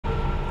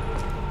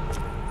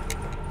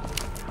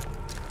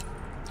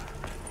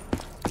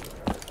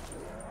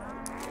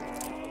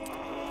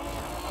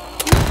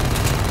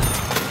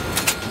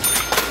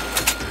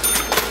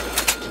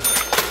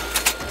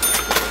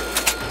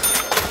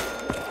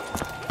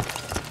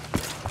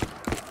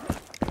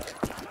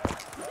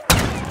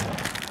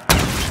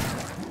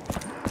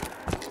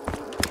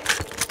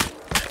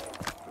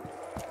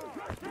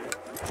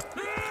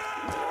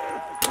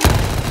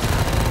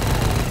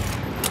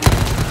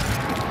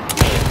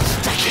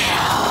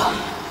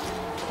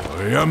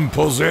I am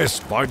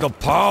possessed by the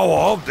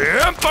power of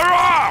the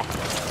Emperor!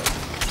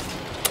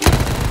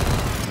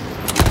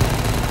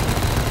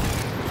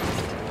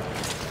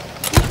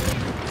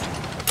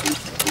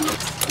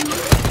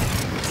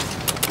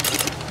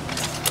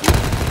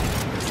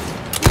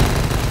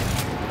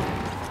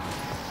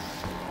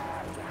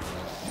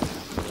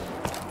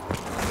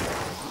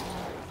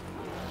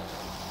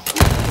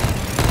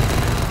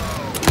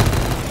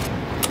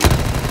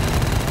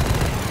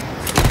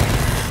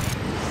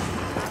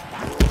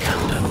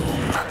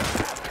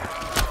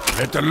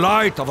 Let the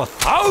light of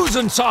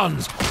 1,000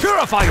 suns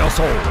purify your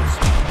souls!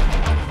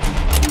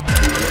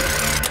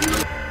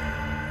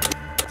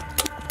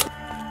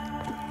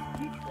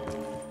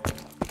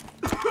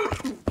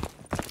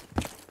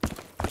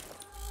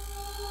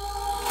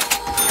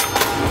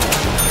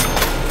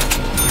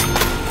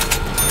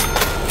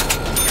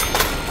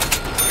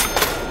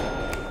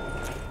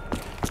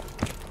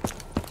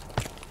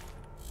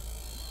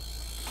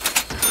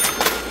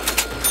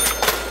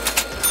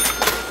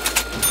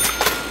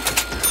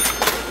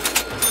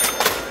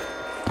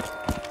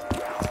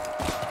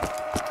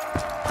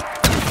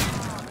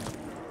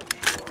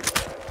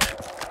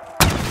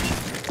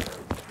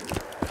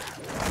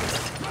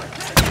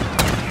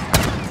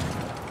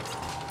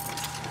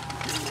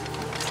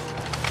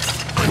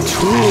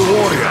 True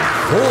warrior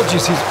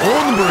forges his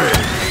own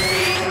blade.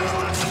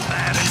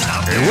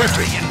 A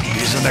weapon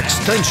is an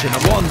extension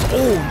of one's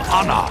own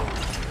honor.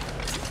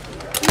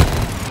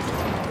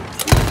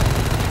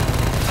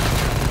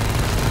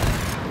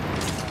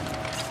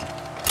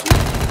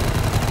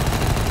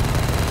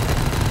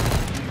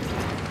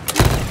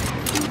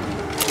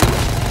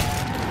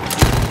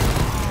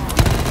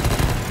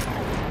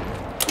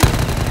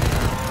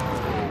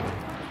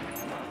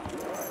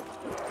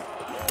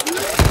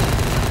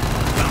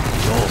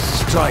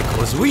 Strike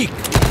was weak.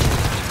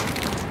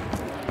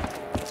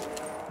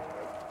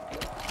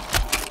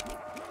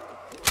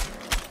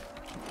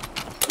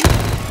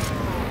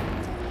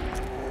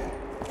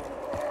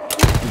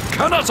 You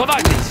cannot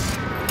survive this!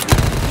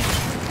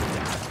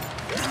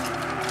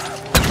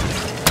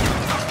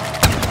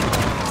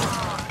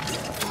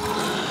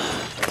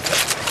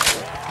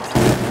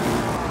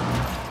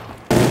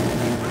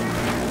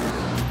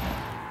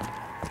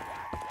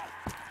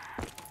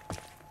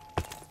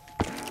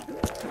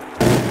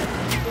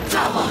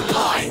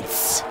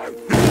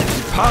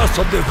 The path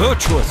of the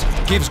virtuous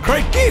gives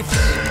great gifts.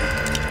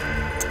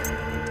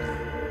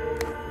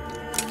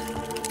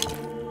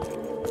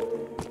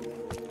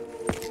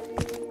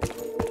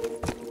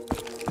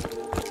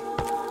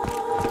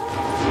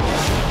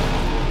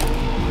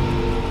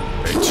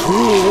 A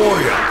true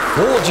warrior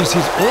forges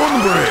his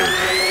own blade.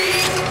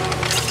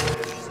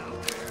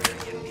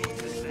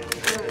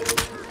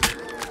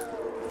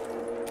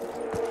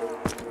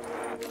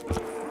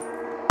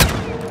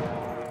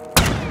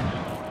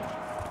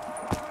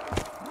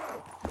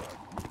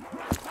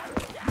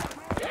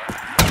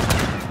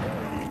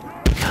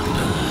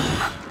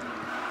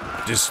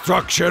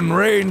 Destruction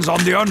reigns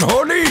on the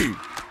unholy!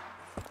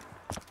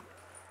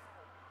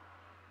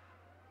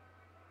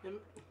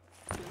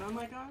 Is my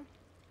mic on?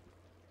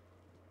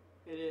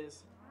 It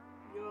is.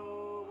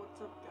 Yo,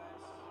 what's up,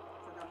 guys?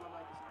 Forgot my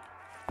mic is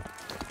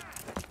on.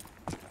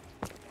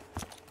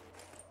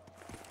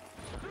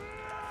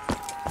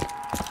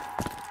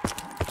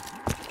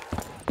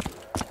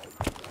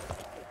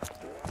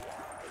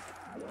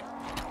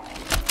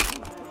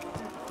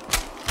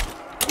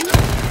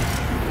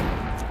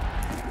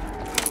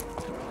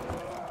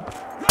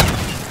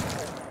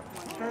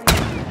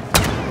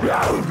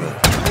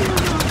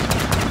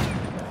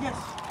 Yes,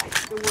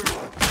 it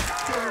worked.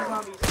 Killing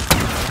zombies.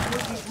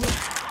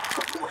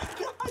 Oh my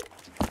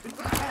god!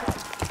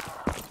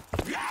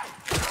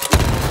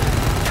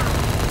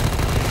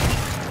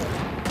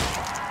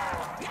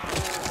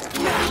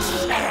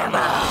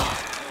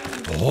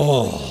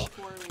 Oh,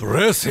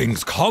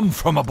 blessings come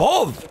from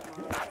above!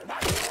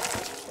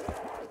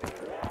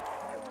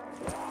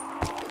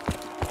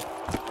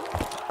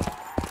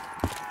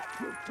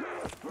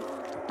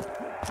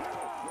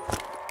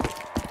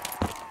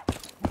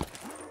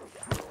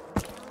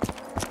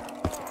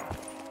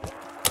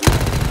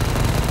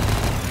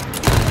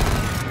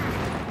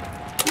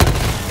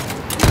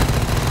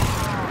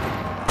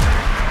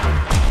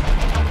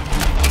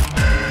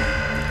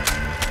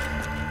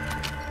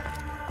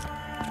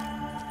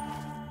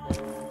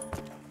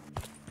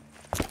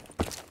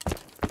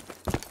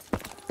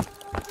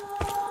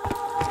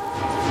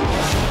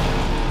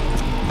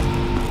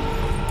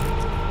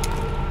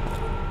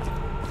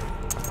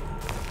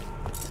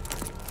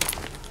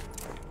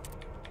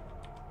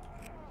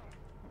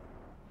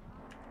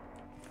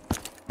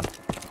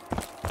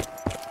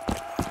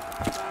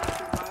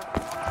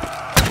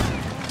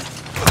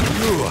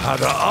 You had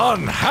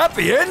an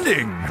unhappy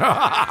ending!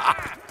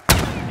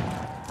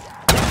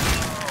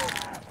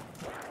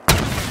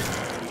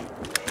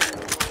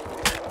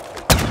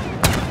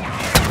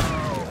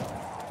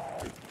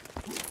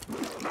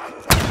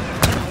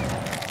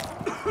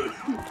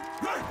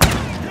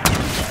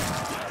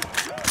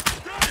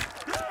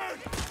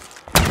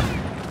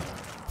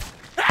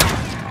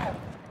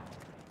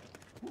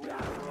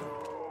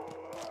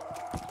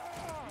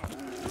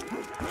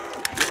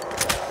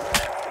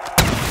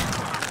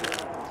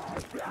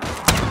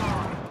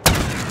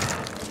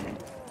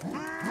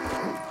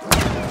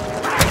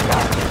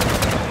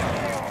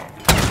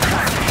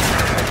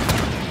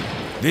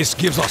 This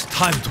gives us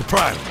time to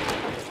prep.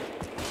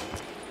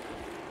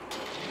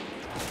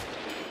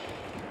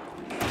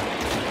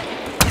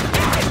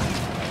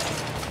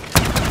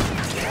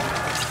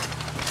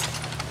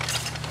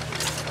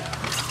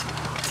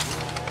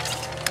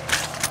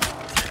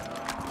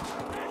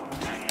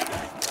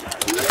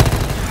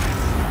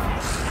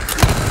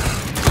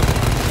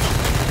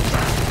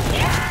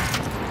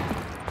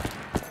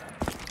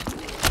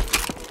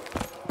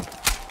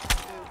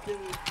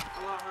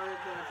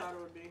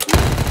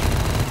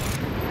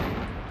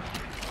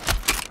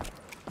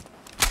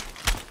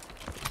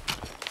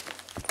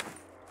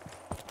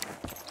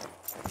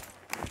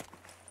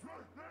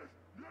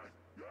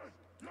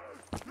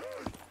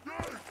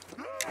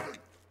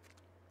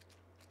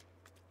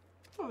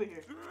 Over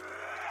here.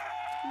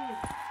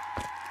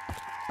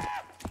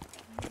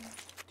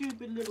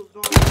 Stupid little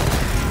zombie.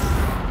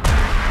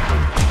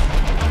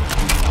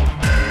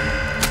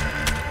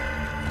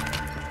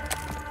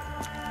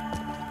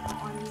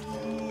 I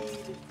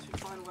need to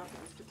find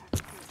weapons to pack a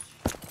punch.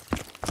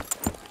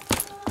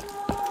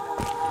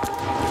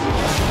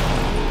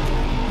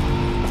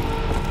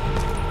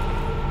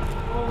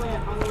 Oh yeah,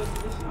 by the way,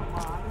 this is a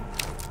mod.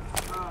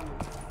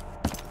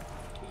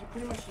 You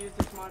pretty much use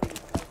this mod in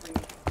every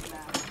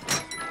map.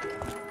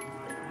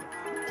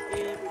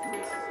 It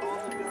replaces all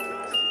the buildings.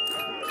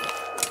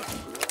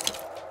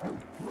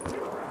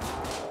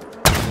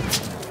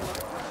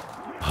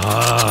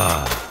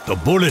 Ah, the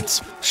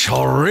bullets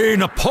shall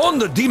rain upon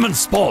the demon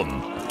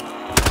spawn.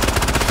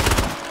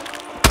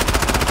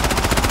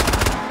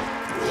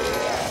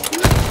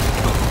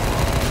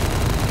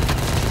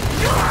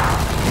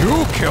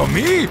 You kill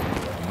me?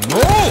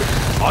 No,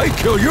 I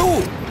kill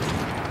you.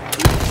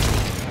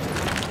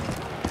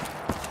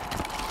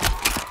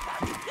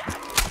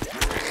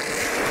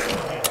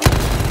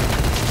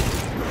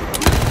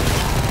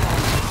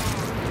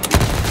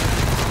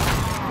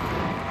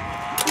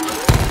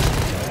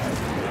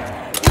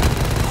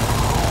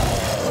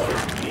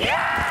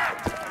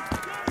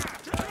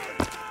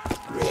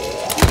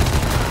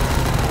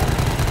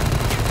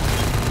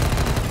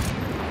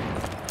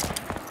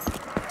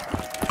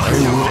 I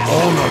will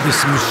honor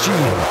this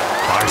machine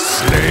by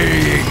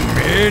slaying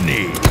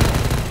many.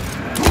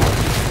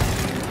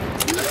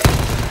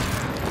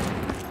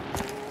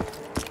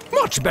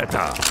 Much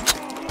better.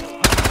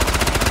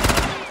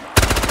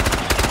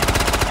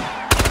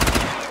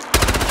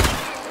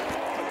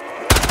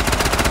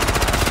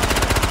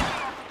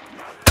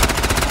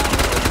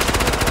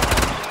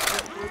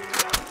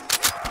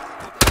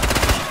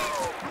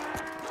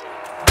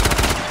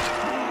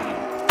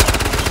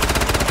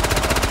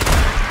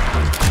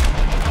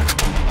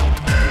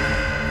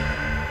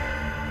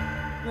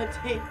 Let's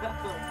hate that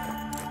though.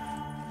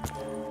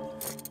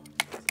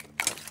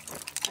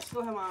 I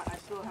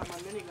still have my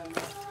minigun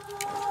though.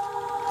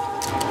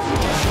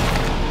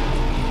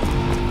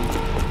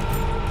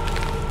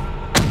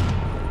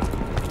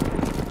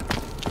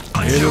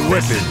 Get a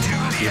weapon,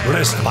 be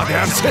blessed by the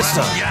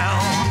ancestor.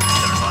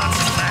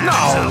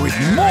 Now with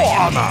more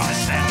honor.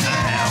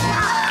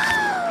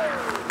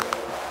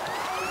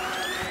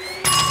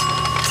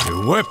 The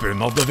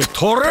weapon of the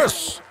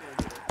victorious.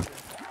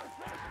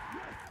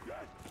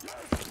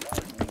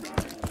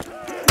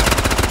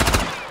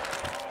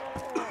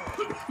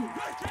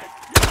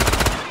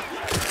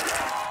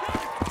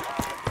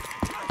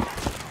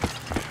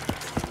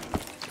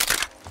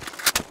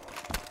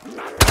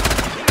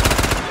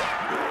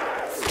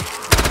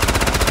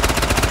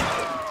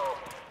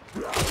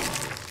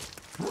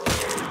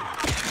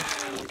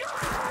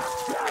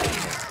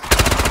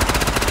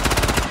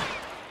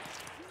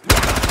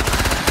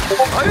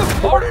 I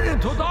am falling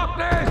into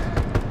darkness!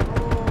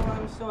 Oh,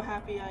 I'm so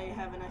happy I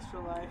have an extra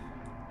life.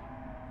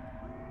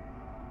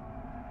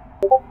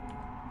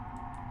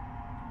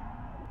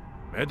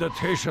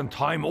 Meditation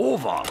time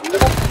over.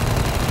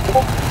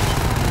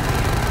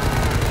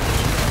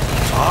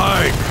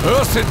 Die,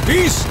 cursed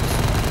beast!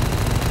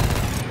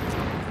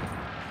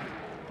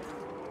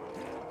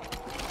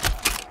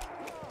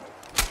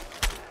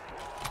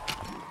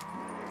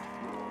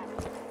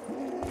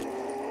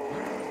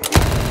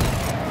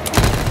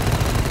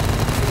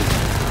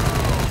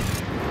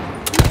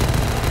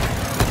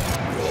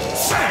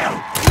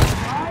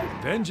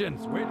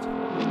 Vengeance, wait.